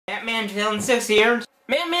Mattman 2006 here.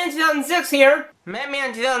 Mattman 2006 here.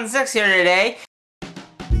 Mattman 2006 here today.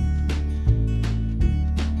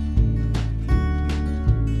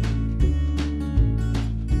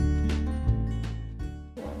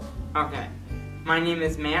 Okay, my name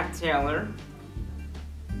is Matt Taylor.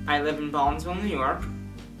 I live in Baldwinsville, New York.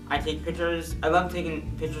 I love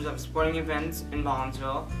taking pictures of sporting events in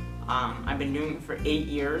Baldwinsville. I've been doing it for 8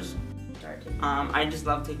 years. I just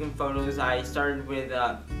love taking photos. I started with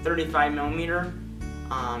 35mm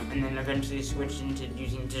and then eventually switched into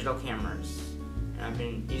using digital cameras. And I've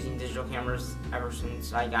been using digital cameras ever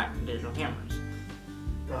since I got digital cameras.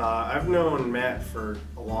 I've known Matt for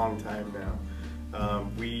a long time now.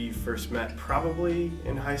 We first met probably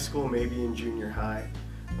in high school, maybe in junior high.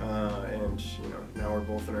 And now we're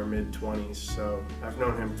both in our mid-20s, so I've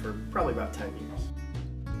known him for probably about 10 years.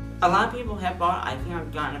 A lot of people have bought, I think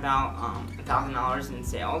I've gotten about $1,000 in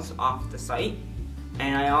sales off the site.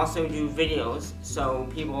 And I also do videos, so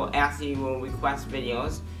people actually will request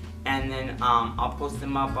videos, and then I'll post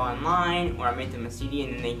them up online, or I make them a CD,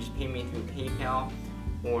 and then they just pay me through PayPal,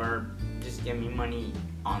 or just give me money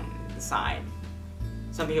on the side.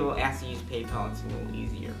 Some people actually use PayPal, it's a little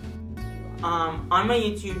easier. On my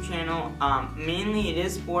YouTube channel, mainly it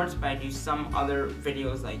is sports, but I do some other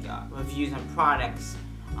videos like reviews on products.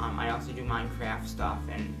 I also do Minecraft stuff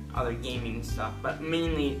and other gaming stuff, but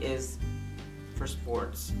mainly it is for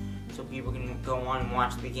sports, so people can go on and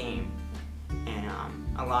watch the game. And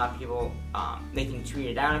a lot of people, they can tweet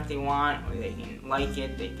it out if they want, or they can like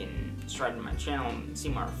it, they can subscribe to my channel and see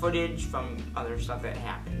more footage from other stuff that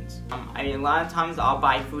happens. A lot of times I'll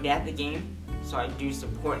buy food at the game, so I do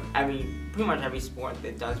support pretty much every sport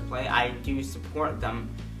that does play. I do support them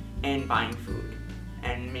in buying food,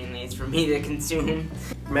 and mainly it's for me to consume.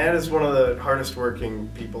 Matt is one of the hardest working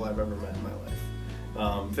people I've ever met in my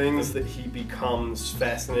life. Things that he becomes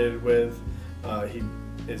fascinated with, he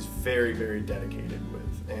is very, very dedicated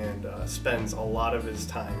with, and spends a lot of his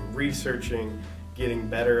time researching, getting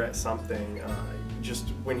better at something. Just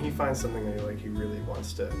when he finds something that he likes, he really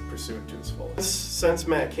wants to pursue it to its fullest. Since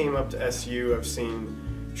Matt came up to SU, I've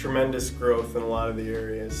seen tremendous growth in a lot of the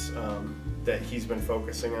areas that he's been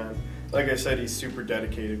focusing on. Like I said, he's super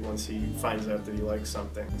dedicated once he finds out that he likes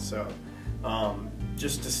something. So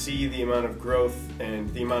just to see the amount of growth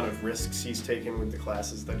and the amount of risks he's taken with the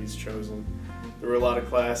classes that he's chosen. There were a lot of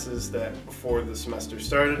classes that before the semester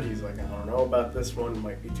started, he's like, I don't know about this one, it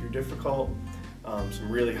might be too difficult.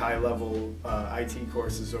 Some really high-level IT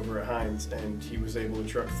courses over at Heinz, and he was able to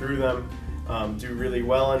truck through them, do really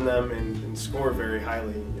well in them, and score very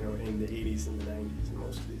highly, in the 80s and the 90s in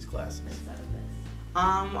most of these classes.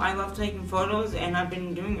 I love taking photos, and I've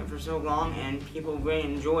been doing it for so long, and people really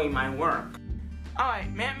enjoy my work.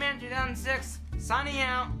 Alright, Mattman 2006, signing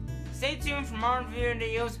out. Stay tuned for more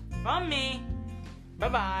videos from me.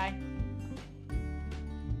 Bye-bye.